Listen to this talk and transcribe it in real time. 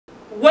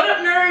What up,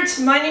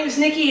 nerds? My name is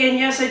Nikki, and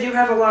yes, I do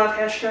have a lot of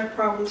hashtag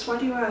problems. Why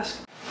do you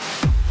ask?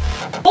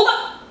 Hold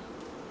up!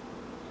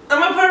 I'm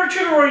gonna put a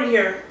trigger warning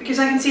here, because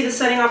I can see this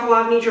setting off a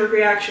lot of knee-jerk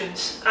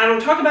reactions. I don't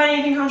talk about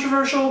anything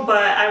controversial,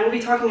 but I will be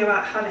talking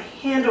about how to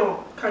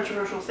handle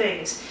controversial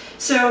things.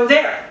 So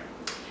there,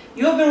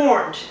 you have been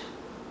warned.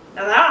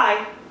 Now that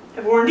I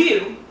have warned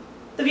you,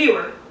 the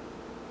viewer,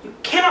 you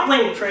cannot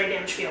blame me for any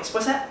damaged feels.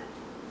 What's that?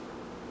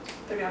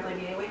 They're gonna blame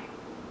me anyway.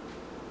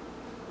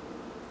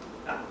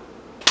 Oh.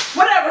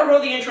 Whatever, roll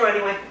the intro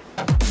anyway.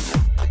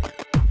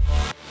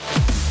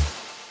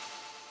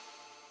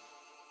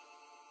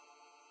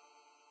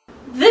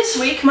 This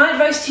week, my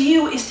advice to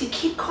you is to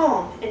keep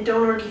calm and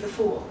don't argue the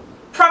fool.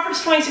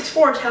 Proverbs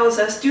 26:4 tells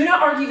us, "Do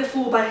not argue the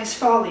fool by his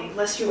folly,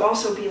 lest you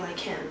also be like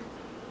him."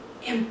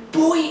 And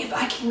boy, if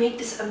I can make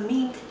this a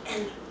meme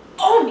and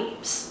all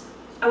memes,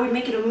 I would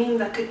make it a meme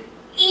that could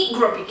eat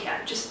Grumpy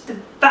Cat, just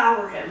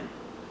devour him.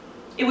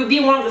 It would be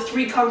one of the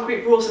 3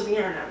 concrete rules of the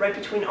internet, right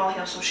between all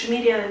hail social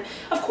media and,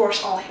 of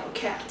course, all hail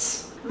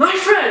cats. My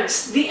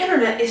friends, the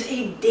internet is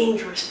a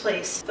dangerous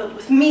place, filled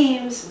with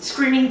memes and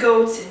screaming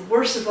goats and,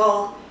 worst of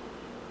all,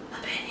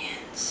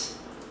 opinions.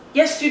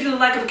 Yes, due to the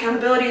lack of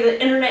accountability, the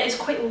internet is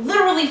quite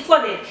literally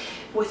flooded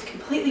with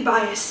completely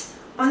biased,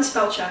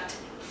 unspell-checked,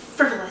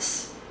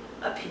 frivolous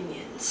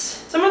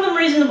opinions. Some of them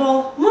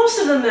reasonable, most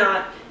of them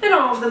not, and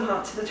all of them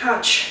hot to the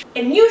touch.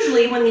 And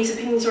usually when these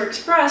opinions are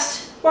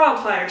expressed,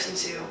 wildfires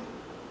ensue.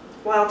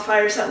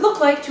 Wildfires that look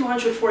like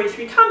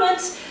 243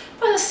 comments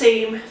by the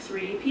same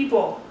 3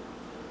 people.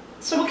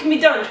 So what can be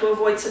done to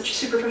avoid such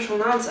superficial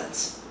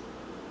nonsense?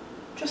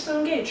 Just don't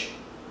engage.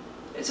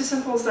 It's as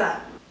simple as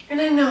that.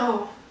 And I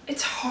know,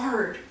 it's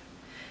hard.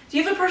 The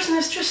other person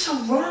is just so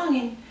wrong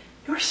and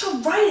you're so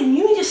right and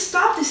you need to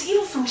stop this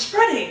evil from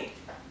spreading.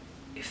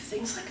 If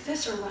things like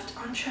this are left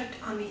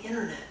unchecked on the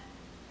internet,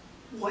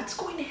 what's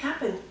going to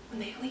happen when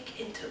they leak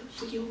into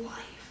real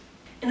life?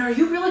 And are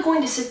you really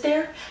going to sit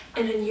there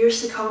and in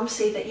years to come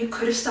say that you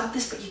could have stopped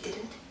this but you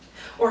didn't?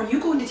 Or are you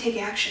going to take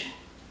action?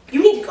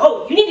 You need to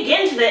go. You need to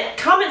get into the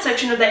comment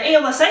section of the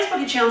ALS Ice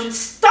Bucket Challenge and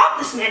stop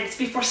this madness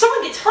before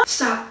someone gets hurt.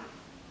 Stop.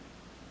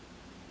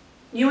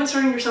 You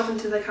inserting yourself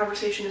into the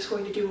conversation is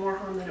going to do more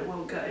harm than it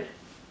will good.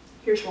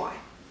 Here's why.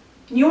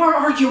 You are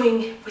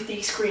arguing with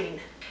a screen.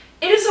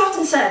 It is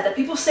often said that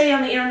people say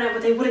on the internet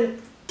what they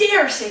wouldn't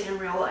dare say in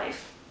real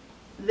life.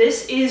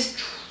 This is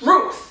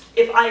truth,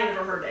 if I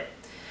ever heard it.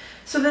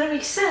 So then it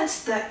makes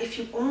sense that if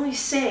you only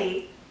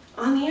say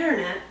on the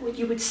internet what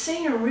you would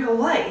say in real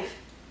life,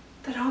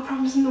 that all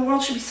problems in the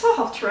world should be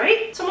solved,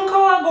 right? Someone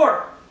call Al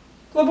Gore.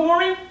 Global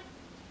warming?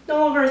 No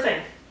longer a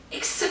thing.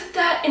 Except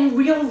that in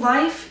real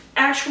life,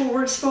 actual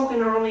words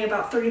spoken are only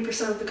about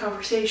 30% of the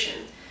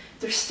conversation.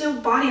 There's still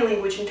body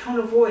language and tone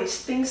of voice,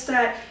 things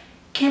that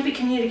can't be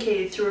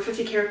communicated through a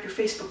 50-character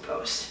Facebook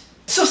post.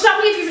 So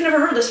stop me if you've never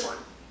heard this one.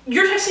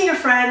 You're texting your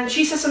friend, and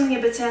she says something a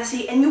bit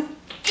sassy, and you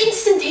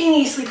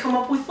instantaneously come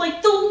up with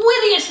like the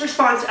wittiest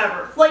response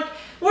ever. Like,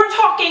 we're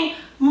talking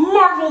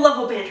Marvel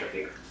level banter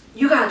here.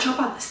 You gotta jump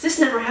on this. This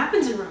never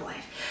happens in real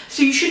life.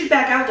 So you shoot it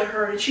back out to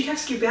her and she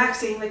texts you back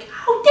saying like,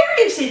 "How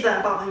dare you say that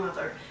about my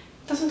mother?"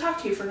 Doesn't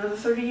talk to you for another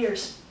 30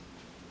 years.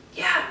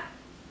 Yeah,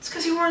 it's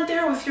because you weren't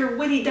there with your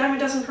witty dime a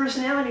dozen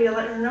personality to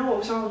let her know it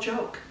was all a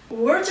joke.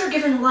 Words are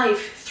given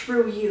life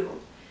through you.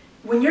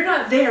 When you're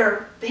not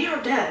there, they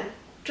are dead.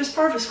 Just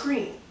part of a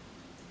screen.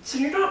 So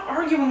you're not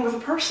arguing with a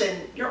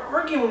person, you're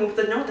arguing with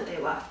the note that they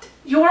left.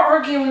 You're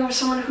arguing with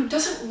someone who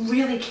doesn't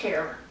really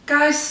care.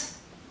 Guys,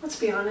 let's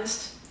be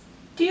honest.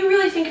 Do you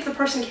really think if the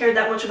person cared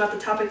that much about the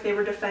topic they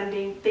were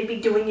defending, they'd be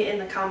doing it in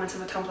the comments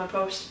of a Tumblr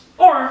post?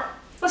 Or,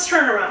 let's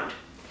turn it around.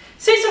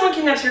 Say someone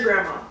kidnaps your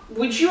grandma.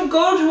 Would you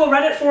go to a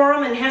Reddit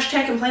forum and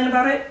hashtag complain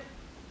about it?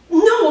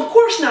 No, of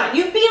course not.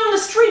 You'd be on the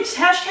streets,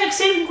 hashtag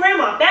saving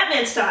grandma,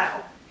 Batman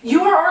style.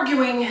 You are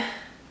arguing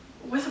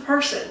with a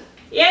person.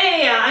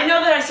 Yeah, I know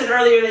that I said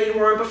earlier that you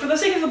weren't, but for the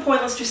sake of the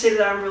point, let's just say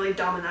that I'm really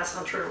dumb and that's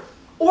not true.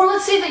 Or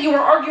let's say that you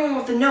were arguing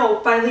with the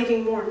note by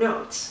leaving more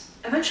notes.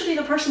 Eventually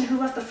the person who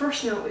left the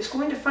first note is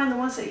going to find the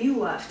ones that you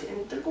left,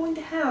 and they're going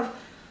to have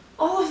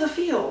all of the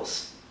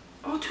feels.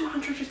 All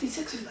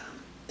 256 of them.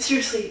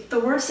 Seriously, the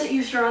words that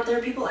you throw out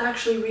there people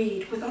actually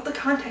read without the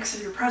context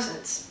of your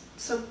presence.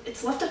 So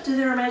it's left up to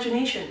their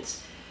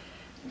imaginations.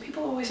 And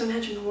people always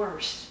imagine the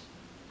worst.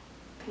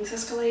 Things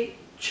escalate,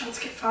 shots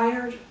get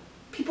fired,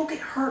 people get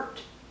hurt.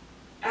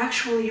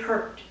 Actually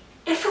hurt.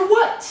 And for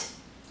what?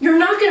 You're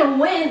not gonna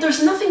win,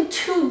 there's nothing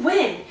to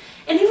win.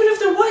 And even if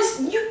there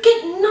was, you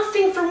get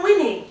nothing for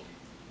winning.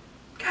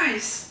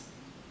 Guys,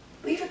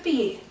 leave it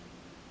be.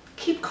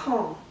 Keep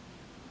calm.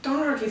 Don't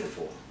argue the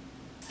fool.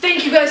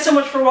 Thank you guys so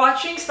much for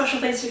watching.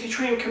 Special thanks to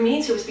Katrina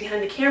Kameen, who was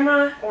behind the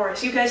camera, or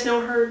as you guys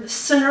know her, the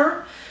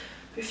sinner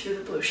who threw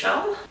the blue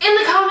shell. In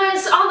the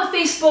comments, on the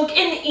Facebook,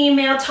 in the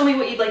email, tell me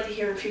what you'd like to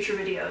hear in future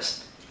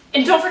videos.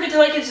 And don't forget to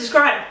like and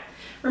subscribe.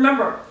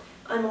 Remember,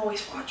 I'm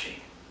always watching.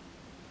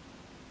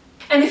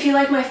 And if you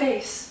like my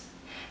face,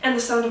 and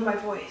the sound of my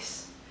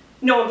voice,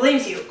 no one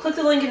blames you. Click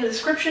the link in the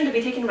description to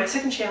be taken to my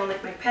second channel,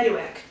 Nick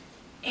Paddywhack.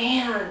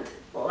 And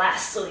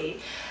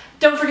lastly,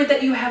 Don't forget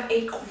that you have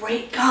a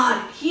great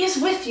God. He is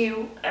with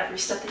you every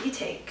step that you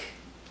take.